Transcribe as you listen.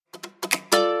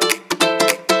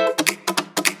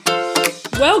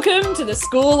Welcome to the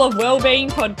School of Wellbeing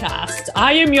podcast.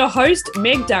 I am your host,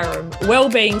 Meg Durham,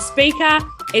 wellbeing speaker,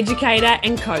 educator,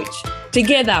 and coach.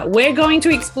 Together, we're going to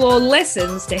explore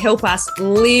lessons to help us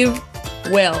live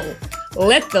well.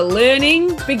 Let the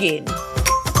learning begin.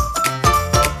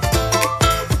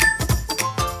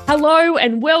 Hello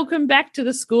and welcome back to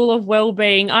the School of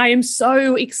Wellbeing. I am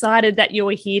so excited that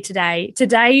you're here today.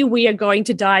 Today, we are going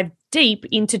to dive deep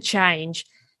into change,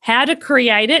 how to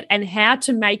create it and how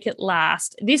to make it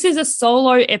last. This is a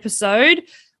solo episode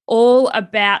all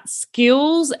about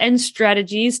skills and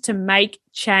strategies to make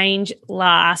change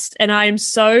last. And I am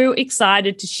so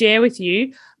excited to share with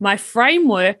you my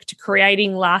framework to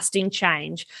creating lasting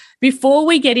change. Before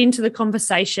we get into the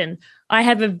conversation, I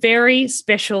have a very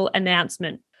special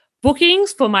announcement.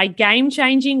 Bookings for my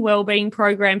game-changing wellbeing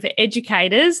program for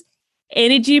educators,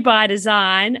 Energy by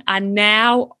Design, are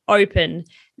now open.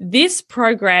 This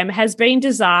program has been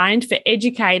designed for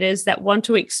educators that want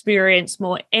to experience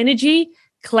more energy,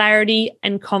 clarity,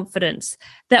 and confidence,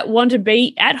 that want to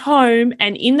be at home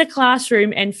and in the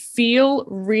classroom and feel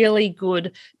really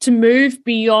good, to move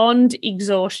beyond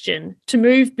exhaustion, to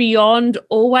move beyond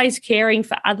always caring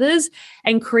for others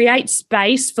and create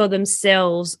space for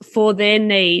themselves, for their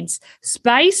needs,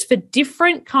 space for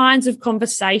different kinds of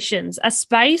conversations, a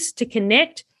space to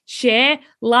connect, share,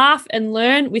 laugh, and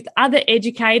learn with other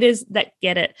educators that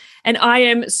get it. And I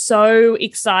am so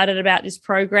excited about this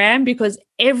program because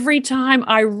every time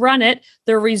I run it,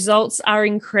 the results are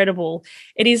incredible.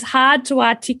 It is hard to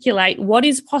articulate what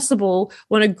is possible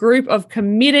when a group of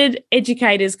committed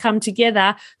educators come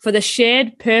together for the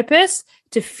shared purpose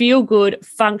to feel good,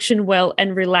 function well,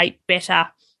 and relate better.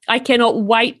 I cannot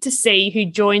wait to see who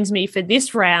joins me for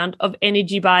this round of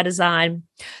Energy by Design.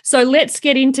 So let's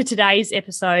get into today's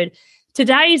episode.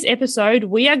 Today's episode,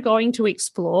 we are going to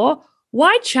explore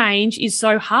why change is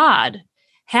so hard,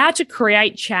 how to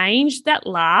create change that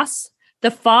lasts,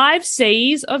 the 5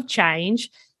 C's of change,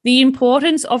 the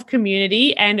importance of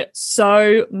community, and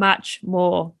so much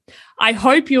more. I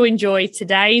hope you enjoy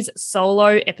today's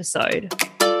solo episode.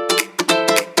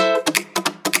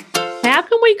 How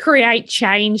can we create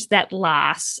change that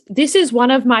lasts? This is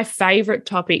one of my favorite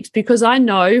topics because I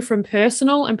know from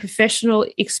personal and professional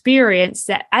experience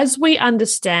that as we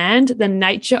understand the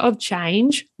nature of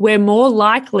change, we're more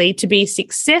likely to be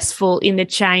successful in the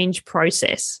change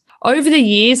process. Over the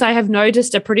years, I have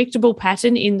noticed a predictable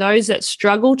pattern in those that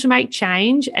struggle to make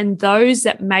change and those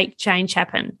that make change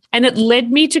happen. And it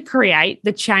led me to create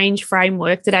the change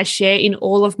framework that I share in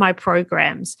all of my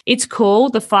programs. It's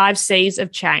called the 5 C's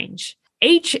of change.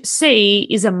 Each C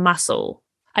is a muscle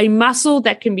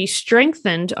that can be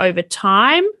strengthened over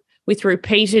time with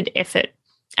repeated effort.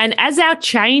 And as our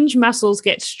change muscles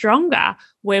get stronger,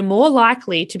 we're more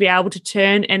likely to be able to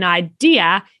turn an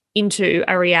idea into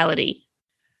a reality.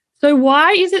 So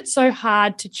why is it so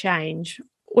hard to change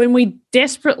when we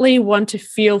desperately want to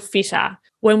feel fitter,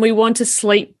 when we want to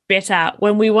sleep better,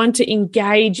 when we want to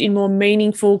engage in more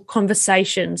meaningful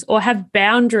conversations or have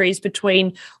boundaries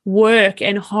between work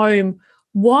and home?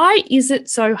 Why is it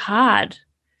so hard?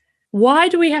 Why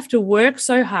do we have to work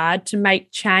so hard to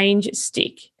make change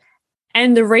stick?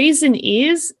 And the reason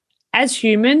is, as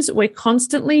humans, we're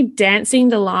constantly dancing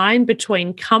the line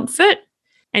between comfort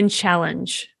and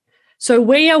challenge. So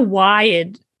we are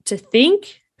wired to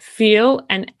think, feel,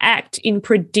 and act in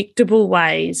predictable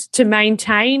ways to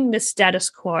maintain the status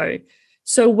quo.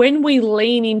 So when we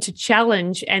lean into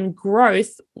challenge and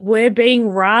growth, we're being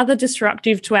rather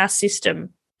disruptive to our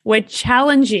system. We're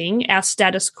challenging our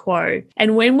status quo.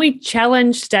 And when we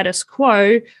challenge status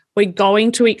quo, we're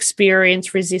going to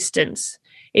experience resistance.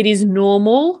 It is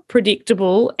normal,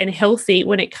 predictable, and healthy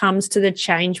when it comes to the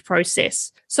change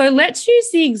process. So let's use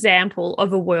the example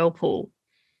of a whirlpool.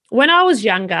 When I was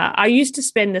younger, I used to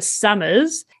spend the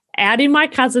summers out in my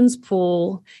cousin's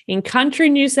pool in country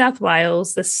New South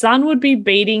Wales. The sun would be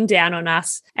beating down on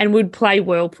us and we'd play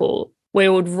whirlpool. We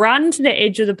would run to the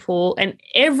edge of the pool and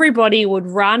everybody would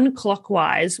run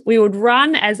clockwise. We would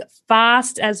run as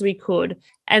fast as we could.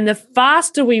 And the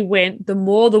faster we went, the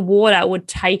more the water would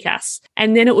take us.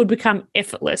 And then it would become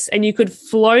effortless and you could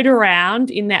float around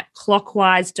in that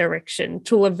clockwise direction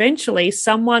till eventually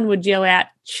someone would yell out,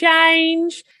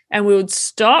 "Change!" And we would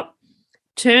stop,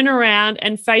 turn around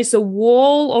and face a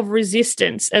wall of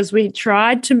resistance as we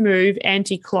tried to move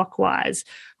anti-clockwise.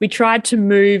 We tried to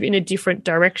move in a different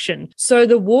direction. So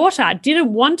the water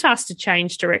didn't want us to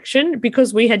change direction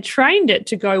because we had trained it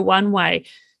to go one way.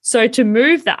 So to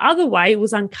move the other way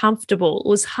was uncomfortable, it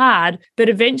was hard, but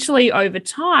eventually over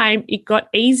time it got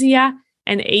easier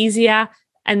and easier,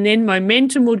 and then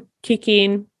momentum would kick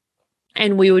in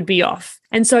and we would be off.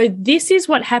 And so this is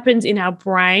what happens in our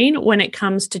brain when it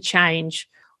comes to change.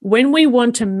 When we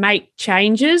want to make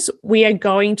changes, we are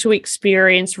going to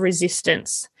experience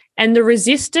resistance. And the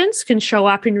resistance can show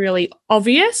up in really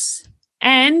obvious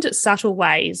and subtle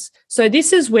ways. So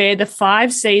this is where the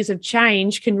 5 C's of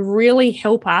change can really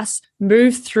help us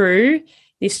move through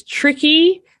this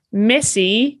tricky,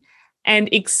 messy, and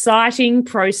exciting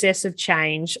process of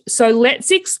change. So let's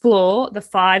explore the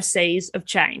 5 C's of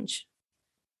change.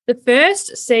 The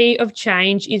first C of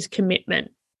change is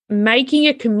commitment, making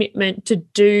a commitment to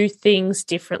do things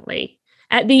differently.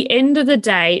 At the end of the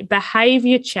day,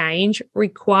 behavior change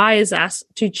requires us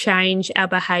to change our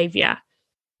behavior.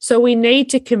 So we need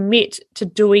to commit to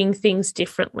doing things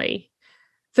differently.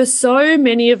 For so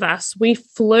many of us, we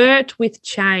flirt with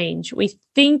change. We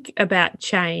think about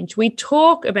change. We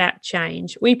talk about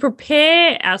change. We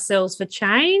prepare ourselves for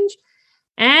change,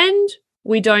 and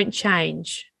we don't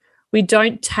change. We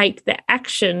don't take the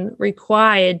action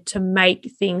required to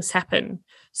make things happen.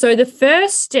 So the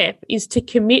first step is to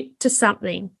commit to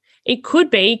something. It could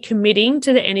be committing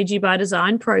to the Energy by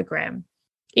Design program.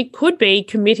 It could be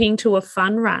committing to a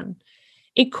fun run.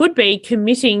 It could be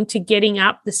committing to getting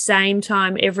up the same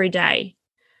time every day.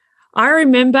 I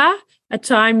remember a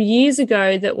time years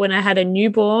ago that when I had a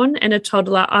newborn and a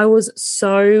toddler, I was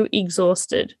so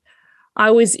exhausted.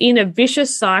 I was in a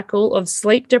vicious cycle of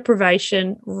sleep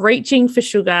deprivation, reaching for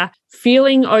sugar,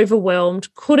 feeling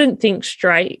overwhelmed, couldn't think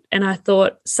straight, and I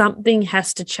thought something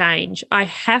has to change. I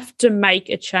have to make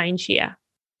a change here.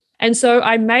 And so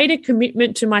I made a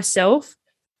commitment to myself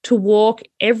to walk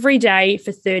every day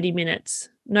for 30 minutes,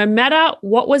 no matter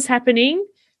what was happening,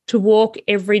 to walk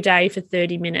every day for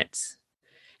 30 minutes.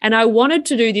 And I wanted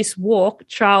to do this walk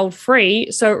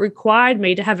child-free, so it required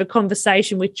me to have a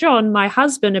conversation with John, my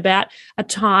husband, about a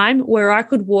time where I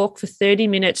could walk for 30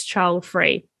 minutes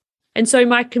child-free. And so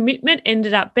my commitment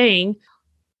ended up being,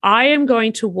 I am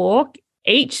going to walk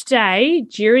each day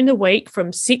during the week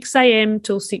from 6 a.m.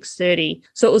 till 6:30.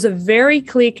 So it was a very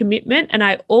clear commitment, and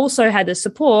I also had the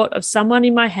support of someone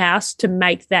in my house to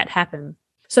make that happen.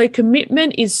 So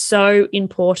commitment is so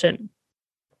important.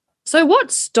 So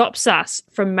what stops us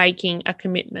from making a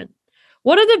commitment?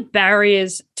 What are the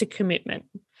barriers to commitment?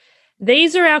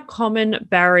 These are our common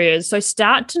barriers. So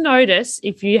start to notice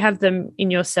if you have them in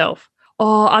yourself.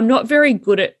 Oh, I'm not very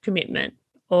good at commitment,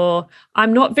 or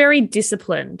I'm not very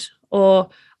disciplined, or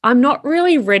I'm not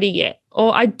really ready yet,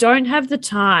 or I don't have the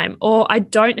time, or I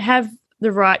don't have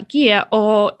the right gear,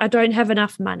 or I don't have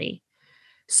enough money.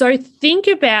 So think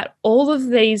about all of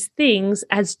these things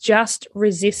as just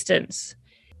resistance.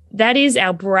 That is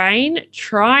our brain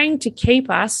trying to keep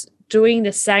us doing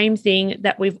the same thing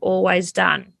that we've always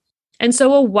done. And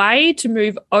so a way to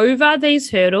move over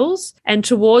these hurdles and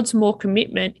towards more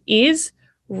commitment is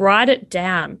write it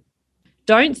down.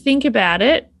 Don't think about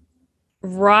it,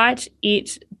 write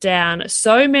it down.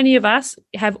 So many of us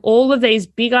have all of these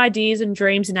big ideas and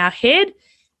dreams in our head,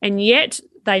 and yet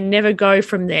they never go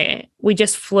from there. We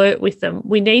just flirt with them.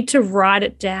 We need to write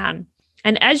it down.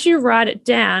 And as you write it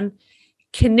down,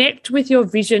 connect with your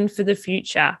vision for the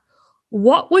future.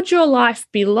 What would your life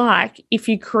be like if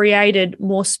you created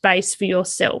more space for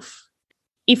yourself?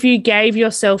 If you gave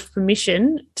yourself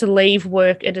permission to leave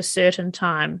work at a certain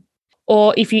time,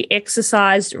 or if you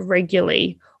exercised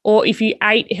regularly, or if you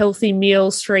ate healthy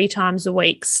meals 3 times a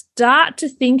week? Start to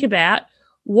think about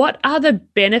what are the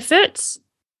benefits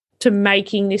to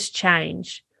making this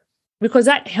change, because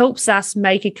that helps us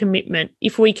make a commitment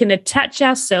if we can attach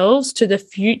ourselves to the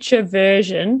future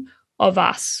version of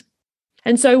us.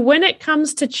 And so when it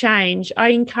comes to change, I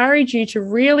encourage you to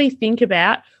really think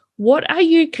about, what are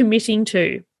you committing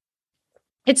to?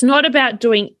 It's not about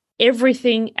doing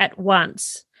everything at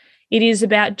once. It is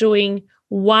about doing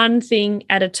one thing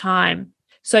at a time.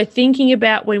 So thinking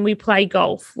about when we play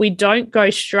golf, we don't go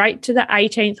straight to the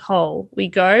 18th hole. We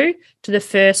go to the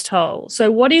first hole.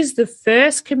 So what is the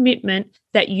first commitment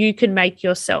that you can make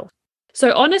yourself?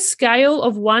 So on a scale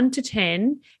of 1 to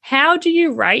 10, how do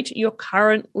you rate your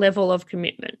current level of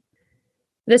commitment?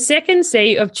 The second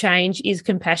C of change is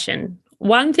compassion.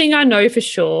 One thing I know for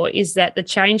sure is that the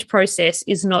change process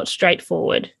is not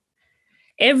straightforward.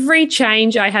 Every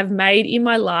change I have made in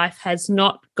my life has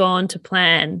not gone to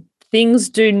plan. Things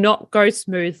do not go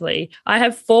smoothly. I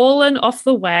have fallen off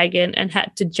the wagon and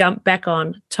had to jump back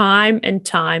on time and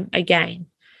time again.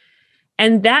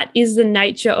 And that is the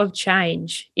nature of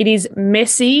change. It is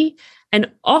messy and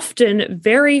often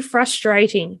very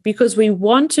frustrating because we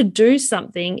want to do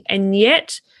something, and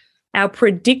yet our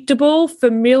predictable,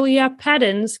 familiar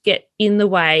patterns get in the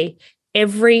way.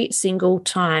 every single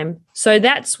time. So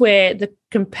that's where the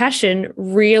compassion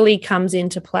really comes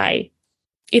into play.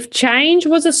 If change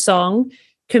was a song,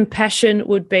 compassion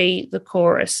would be the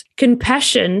chorus.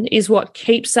 Compassion is what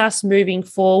keeps us moving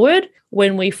forward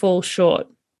when we fall short.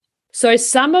 So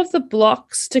some of the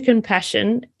blocks to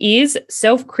compassion is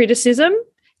self-criticism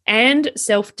and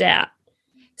self-doubt.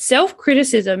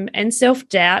 Self-criticism and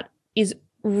self-doubt is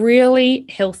really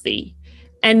healthy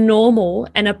and normal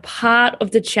and a part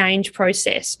of the change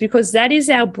process, because that is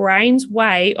our brain's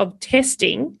way of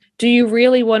testing, do you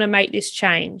really want to make this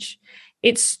change?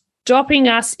 It's stopping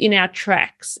us in our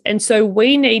tracks. And so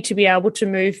we need to be able to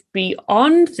move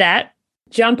beyond that,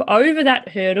 jump over that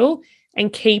hurdle,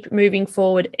 and keep moving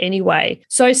forward anyway.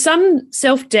 So some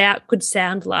self-doubt could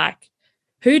sound like,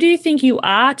 who do you think you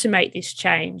are to make this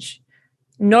change?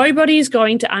 Nobody is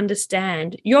going to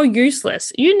understand. You're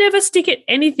useless. You never stick at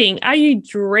anything. Are you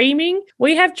dreaming?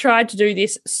 We have tried to do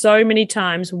this so many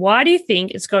times. Why do you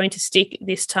think it's going to stick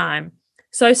this time?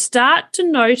 So start to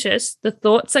notice the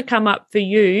thoughts that come up for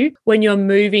you when you're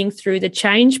moving through the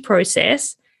change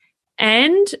process,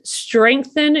 and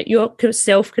strengthen your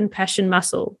self-compassion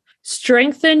muscle.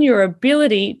 Strengthen your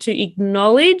ability to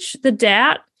acknowledge the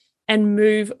doubt and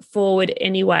move forward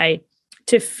anyway.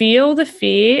 To feel the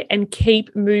fear and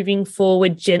keep moving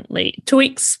forward gently, to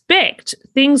expect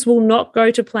things will not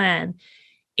go to plan.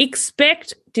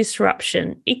 Expect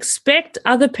disruption. Expect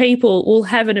other people will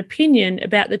have an opinion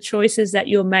about the choices that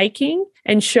you're making,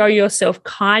 and show yourself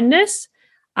kindness,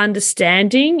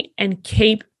 understanding, and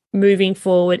keep moving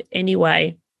forward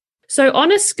anyway. So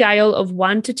on a scale of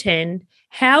 1 to 10,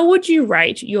 how would you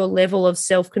rate your level of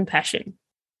self-compassion?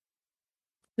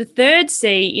 The third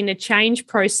C in a change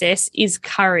process is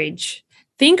courage.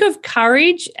 Think of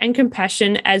courage and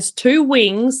compassion as two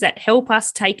wings that help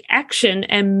us take action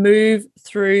and move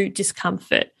through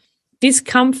discomfort.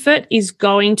 Discomfort is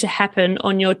going to happen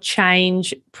on your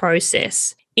change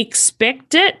process.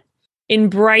 Expect it,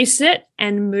 embrace it,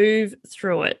 and move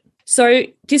through it. So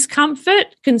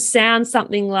discomfort can sound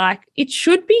something like, it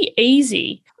should be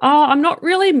easy. Oh, I'm not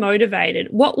really motivated.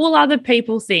 What will other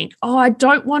people think? Oh, I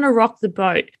don't want to rock the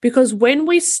boat. Because when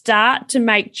we start to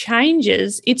make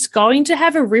changes, it's going to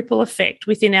have a ripple effect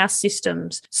within our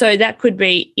systems. So that could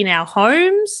be in our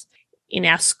homes, in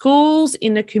our schools,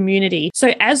 in the community.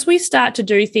 So as we start to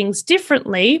do things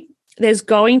differently, there's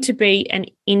going to be an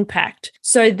impact.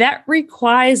 So that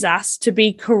requires us to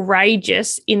be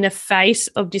courageous in the face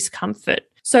of discomfort.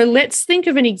 So let's think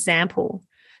of an example.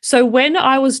 So when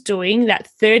I was doing that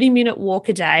 30-minute walk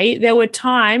a day, there were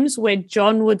times where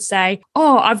John would say,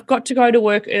 oh, I've got to go to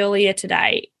work earlier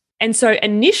today. And so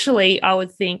initially I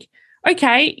would think,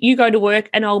 okay, you go to work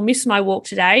and I'll miss my walk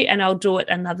today and I'll do it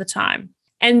another time.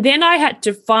 And then I had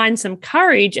to find some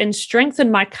courage and strengthen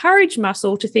my courage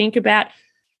muscle to think about,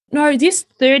 no, this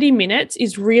 30 minutes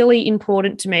is really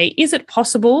important to me. Is it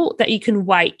possible that you can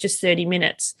wait just 30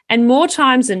 minutes? And more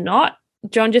times than not,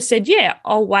 John just said, yeah,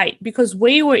 I'll wait, because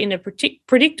we were in a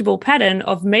predictable pattern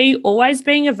of me always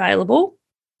being available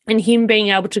and him being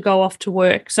able to go off to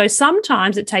work. So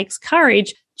sometimes it takes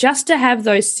courage just to have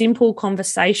those simple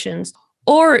conversations.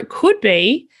 Or it could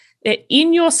be that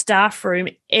in your staff room,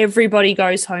 everybody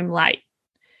goes home late.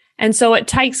 And so it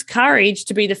takes courage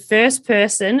to be the first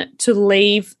person to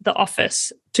leave the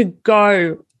office, to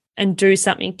go and do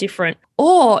something different.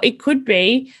 Or it could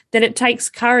be that it takes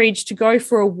courage to go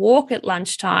for a walk at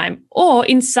lunchtime, or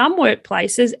in some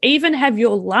workplaces, even have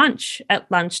your lunch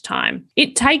at lunchtime.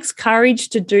 It takes courage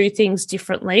to do things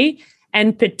differently,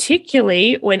 and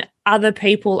particularly when other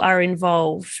people are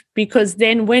involved, because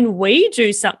then when we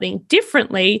do something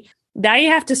differently, they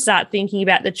have to start thinking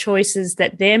about the choices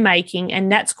that they're making,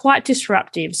 and that's quite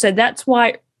disruptive. So that's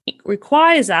why it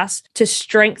requires us to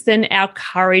strengthen our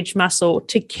courage muscle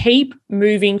to keep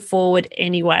moving forward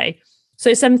anyway.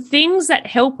 So some things that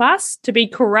help us to be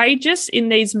courageous in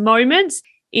these moments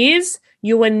is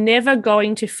you are never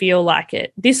going to feel like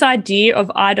it. This idea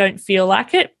of I don't feel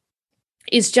like it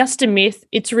is just a myth.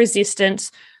 It's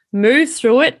resistance. Move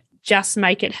through it. Just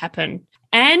make it happen.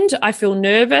 And I feel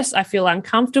nervous. I feel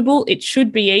uncomfortable. It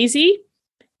should be easy.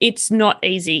 It's not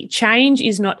easy. Change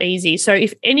is not easy. So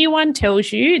if anyone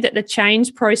tells you that the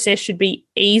change process should be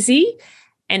easy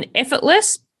and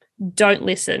effortless, don't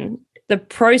listen. The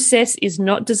process is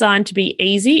not designed to be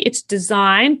easy. It's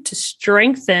designed to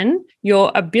strengthen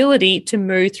your ability to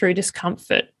move through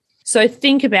discomfort. So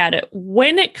think about it.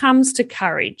 When it comes to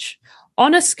courage,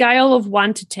 on a scale of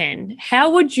 1 to 10,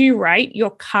 how would you rate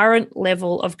your current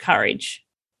level of courage?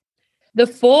 The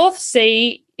fourth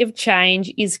C of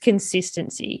change is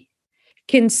consistency.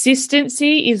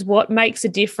 Consistency is what makes a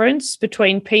difference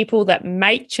between people that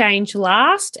make change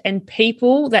last and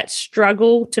people that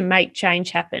struggle to make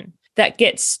change happen, that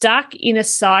get stuck in a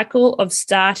cycle of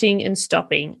starting and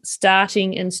stopping,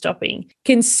 starting and stopping.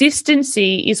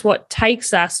 Consistency is what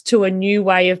takes us to a new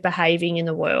way of behaving in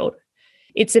the world.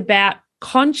 It's about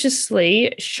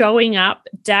consciously showing up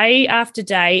day after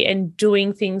day and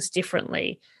doing things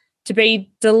differently, to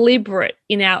be deliberate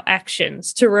in our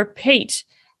actions, to repeat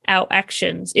our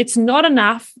actions. It's not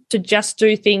enough to just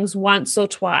do things once or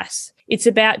twice. It's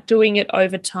about doing it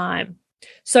over time.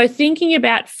 So thinking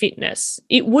about fitness,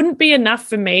 it wouldn't be enough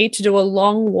for me to do a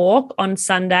long walk on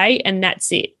Sunday and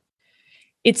that's it.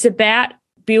 It's about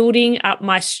building up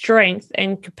my strength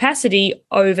and capacity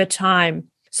over time.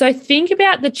 So think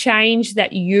about the change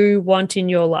that you want in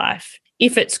your life.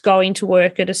 If it's going to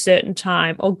work at a certain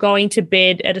time or going to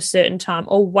bed at a certain time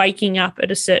or waking up at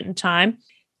a certain time,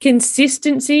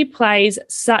 consistency plays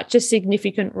such a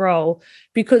significant role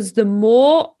because the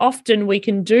more often we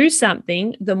can do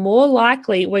something, the more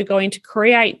likely we're going to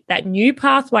create that new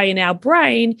pathway in our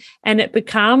brain and it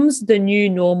becomes the new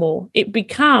normal. It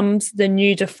becomes the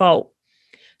new default.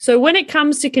 So when it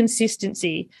comes to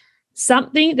consistency,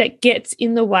 something that gets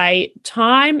in the way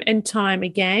time and time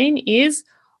again is,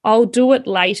 I'll do it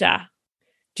later.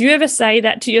 Do you ever say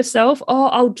that to yourself? Oh,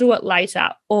 I'll do it later,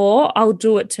 or I'll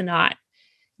do it tonight.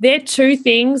 They're two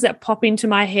things that pop into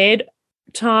my head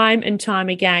time and time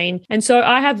again. And so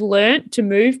I have learnt to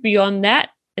move beyond that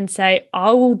and say, I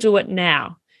will do it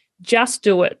now. Just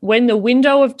do it. When the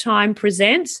window of time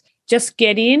presents, just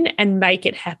get in and make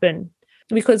it happen.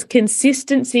 Because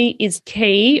consistency is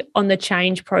key on the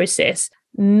change process.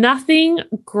 Nothing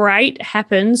great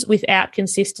happens without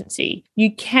consistency.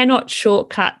 You cannot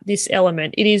shortcut this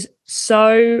element. It is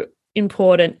so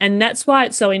important. And that's why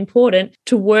it's so important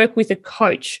to work with a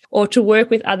coach or to work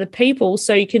with other people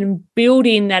so you can build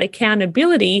in that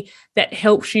accountability that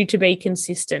helps you to be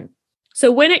consistent.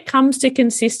 So when it comes to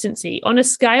consistency, on a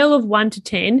scale of 1 to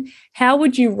 10, how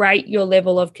would you rate your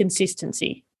level of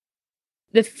consistency?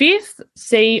 The fifth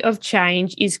C of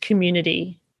change is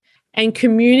community. And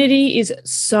community is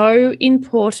so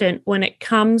important when it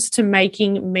comes to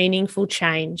making meaningful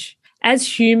change.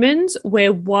 As humans,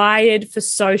 we're wired for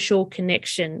social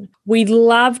connection. We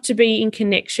love to be in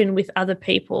connection with other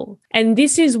people. And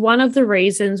this is one of the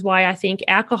reasons why I think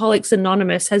Alcoholics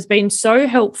Anonymous has been so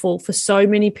helpful for so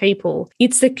many people.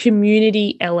 It's the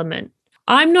community element.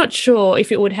 I'm not sure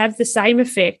if it would have the same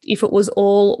effect if it was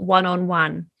all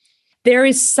one-on-one. There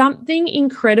is something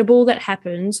incredible that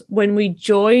happens when we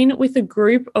join with a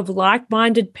group of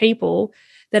like-minded people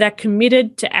that are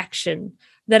committed to action,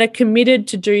 that are committed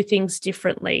to do things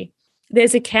differently.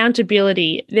 There's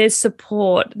accountability, there's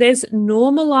support, there's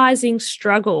normalizing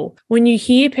struggle. When you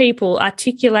hear people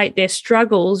articulate their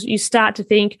struggles, you start to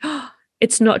think, oh,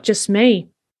 it's not just me.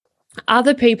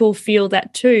 Other people feel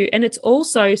that too. And it's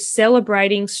also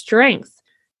celebrating strength,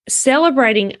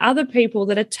 celebrating other people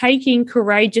that are taking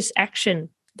courageous action,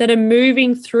 that are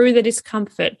moving through the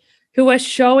discomfort, who are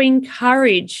showing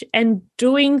courage and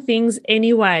doing things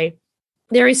anyway.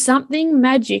 There is something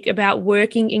magic about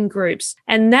working in groups,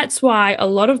 and that's why a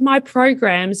lot of my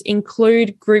programs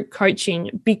include group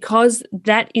coaching, because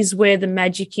that is where the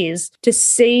magic is, to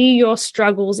see your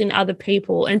struggles in other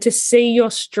people and to see your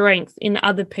strength in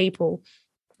other people.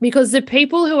 Because the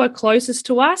people who are closest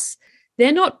to us,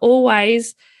 they're not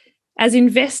always as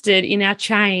invested in our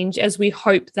change as we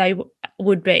hope they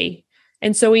would be.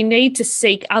 And so we need to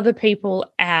seek other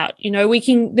people out. You know,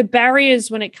 the barriers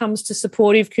when it comes to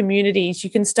supportive communities, you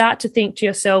can start to think to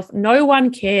yourself, no one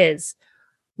cares.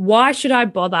 Why should I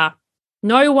bother?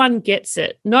 No one gets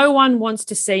it. No one wants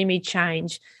to see me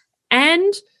change.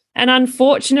 And an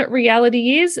unfortunate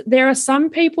reality is there are some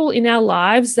people in our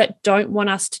lives that don't want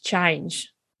us to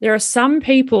change. There are some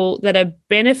people that are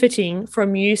benefiting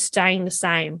from you staying the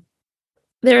same.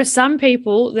 There are some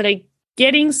people that are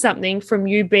getting something from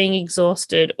you being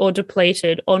exhausted or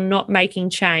depleted or not making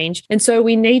change. And so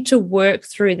we need to work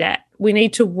through that. We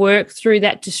need to work through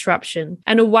that disruption.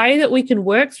 And a way that we can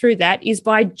work through that is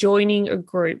by joining a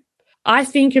group. I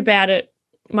think about it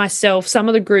myself. Some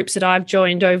of the groups that I've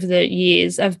joined over the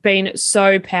years have been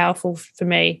so powerful for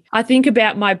me. I think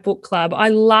about my book club. I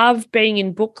love being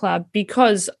in book club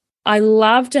because I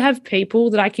love to have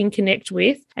people that I can connect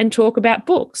with and talk about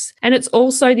books. And it's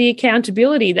also the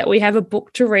accountability that we have a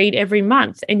book to read every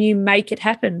month and you make it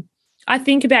happen. I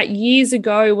think about years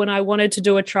ago when I wanted to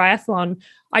do a triathlon,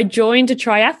 I joined a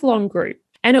triathlon group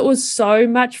and it was so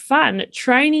much fun.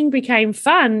 Training became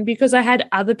fun because I had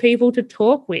other people to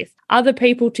talk with, other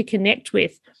people to connect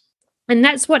with. And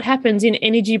that's what happens in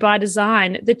Energy by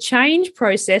Design. The change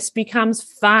process becomes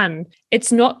fun.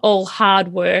 It's not all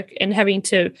hard work and having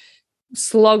to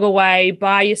slog away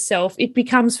by yourself. It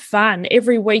becomes fun.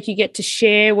 Every week you get to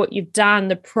share what you've done,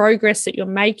 the progress that you're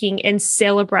making, and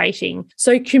celebrating.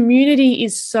 So community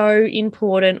is so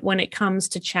important when it comes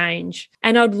to change.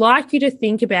 And I'd like you to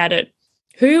think about it.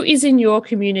 Who is in your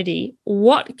community?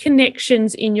 What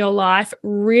connections in your life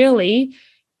really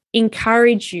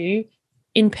encourage you,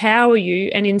 empower you,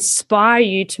 and inspire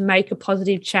you to make a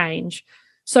positive change?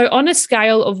 So on a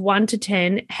scale of 1 to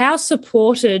 10, how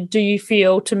supported do you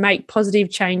feel to make positive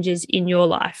changes in your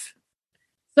life?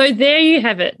 So there you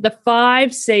have it, the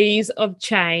 5 C's of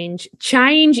change.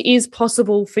 Change is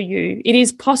possible for you. It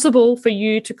is possible for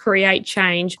you to create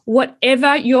change,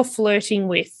 whatever you're flirting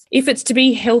with. If it's to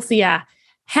be healthier,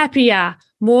 happier,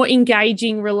 more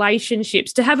engaging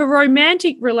relationships, to have a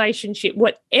romantic relationship,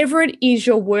 whatever it is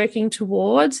you're working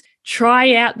towards,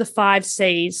 try out the 5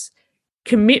 C's.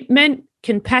 Commitment,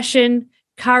 compassion,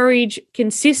 courage,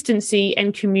 consistency,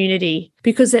 and community.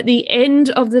 Because at the end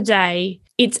of the day,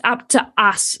 it's up to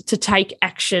us to take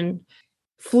action.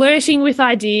 Flirting with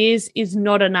ideas is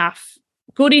not enough.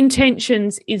 Good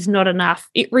intentions is not enough.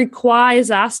 It requires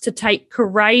us to take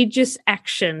courageous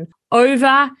action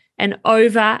over and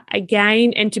over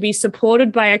again, and to be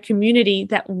supported by a community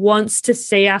that wants to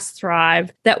see us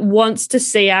thrive, that wants to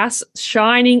see us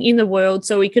shining in the world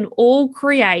so we can all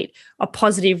create a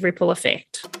positive ripple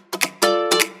effect.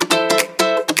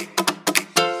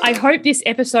 I hope this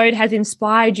episode has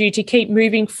inspired you to keep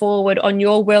moving forward on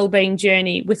your well-being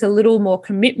journey with a little more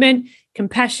commitment,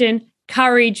 compassion,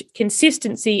 courage,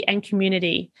 consistency, and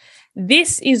community.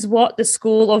 This is what the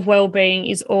School of Wellbeing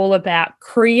is all about,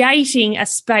 creating a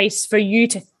space for you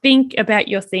to think about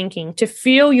your thinking, to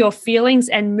feel your feelings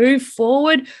and move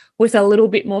forward with a little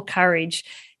bit more courage.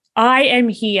 I am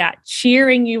here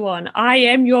cheering you on. I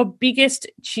am your biggest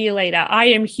cheerleader. I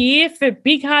am here for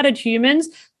big-hearted humans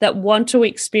that want to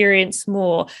experience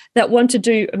more, that want to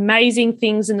do amazing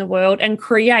things in the world and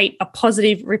create a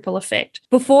positive ripple effect.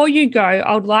 Before you go,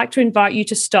 I would like to invite you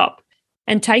to stop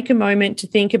and take a moment to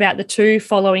think about the 2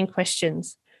 following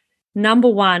questions. Number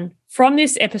 1, from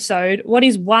this episode, what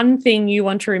is one thing you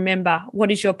want to remember? What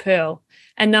is your pearl?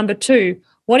 And number 2,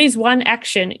 what is one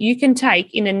action you can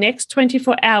take in the next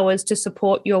 24 hours to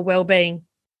support your well-being?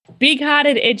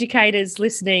 Big-hearted educators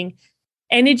listening,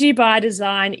 Energy by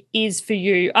Design is for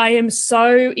you. I am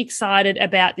so excited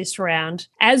about this round.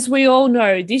 As we all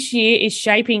know, this year is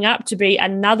shaping up to be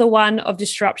another one of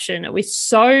disruption with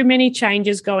so many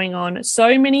changes going on,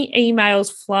 so many emails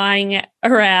flying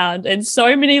around, and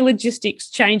so many logistics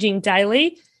changing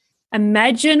daily.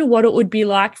 Imagine what it would be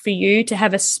like for you to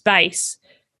have a space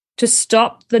to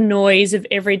stop the noise of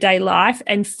everyday life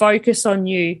and focus on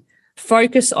you.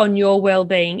 Focus on your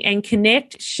well-being and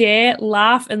connect, share,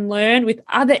 laugh, and learn with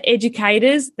other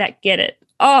educators that get it.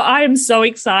 Oh, I am so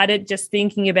excited just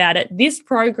thinking about it. This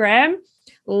program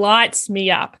lights me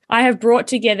up. I have brought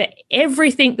together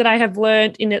everything that I have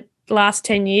learned in the last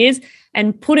 10 years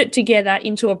and put it together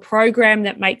into a program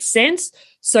that makes sense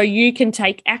so you can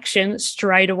take action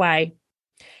straight away.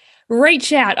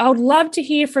 Reach out. I would love to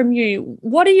hear from you.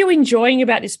 What are you enjoying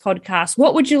about this podcast?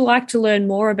 What would you like to learn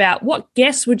more about? What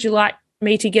guests would you like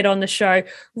me to get on the show?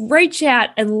 Reach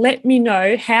out and let me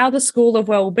know how the School of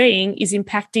Wellbeing is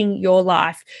impacting your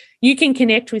life. You can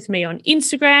connect with me on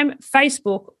Instagram,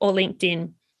 Facebook, or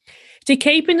LinkedIn. To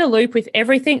keep in the loop with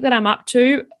everything that I'm up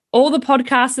to, all the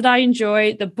podcasts that I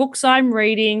enjoy, the books I'm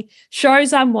reading,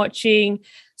 shows I'm watching,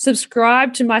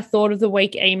 subscribe to my Thought of the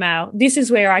Week email. This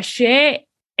is where I share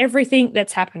everything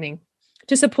that's happening.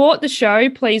 To support the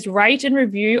show, please rate and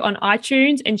review on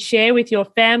iTunes and share with your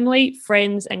family,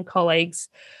 friends, and colleagues.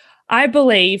 I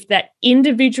believe that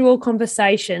individual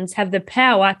conversations have the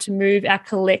power to move our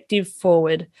collective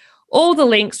forward. All the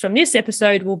links from this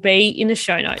episode will be in the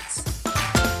show notes.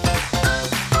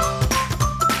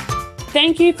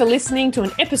 Thank you for listening to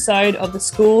an episode of the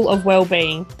School of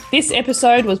Wellbeing. This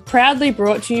episode was proudly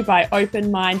brought to you by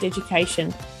Open Mind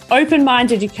Education. Open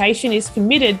Mind Education is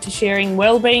committed to sharing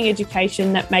wellbeing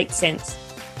education that makes sense.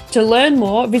 To learn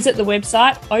more, visit the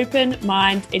website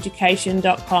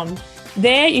openmindeducation.com.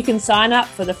 There you can sign up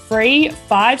for the free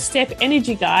 5-step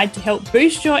energy guide to help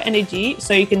boost your energy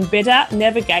so you can better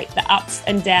navigate the ups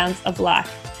and downs of life.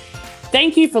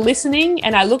 Thank you for listening,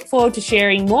 and I look forward to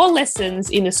sharing more lessons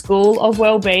in the School of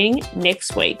Wellbeing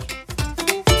next week.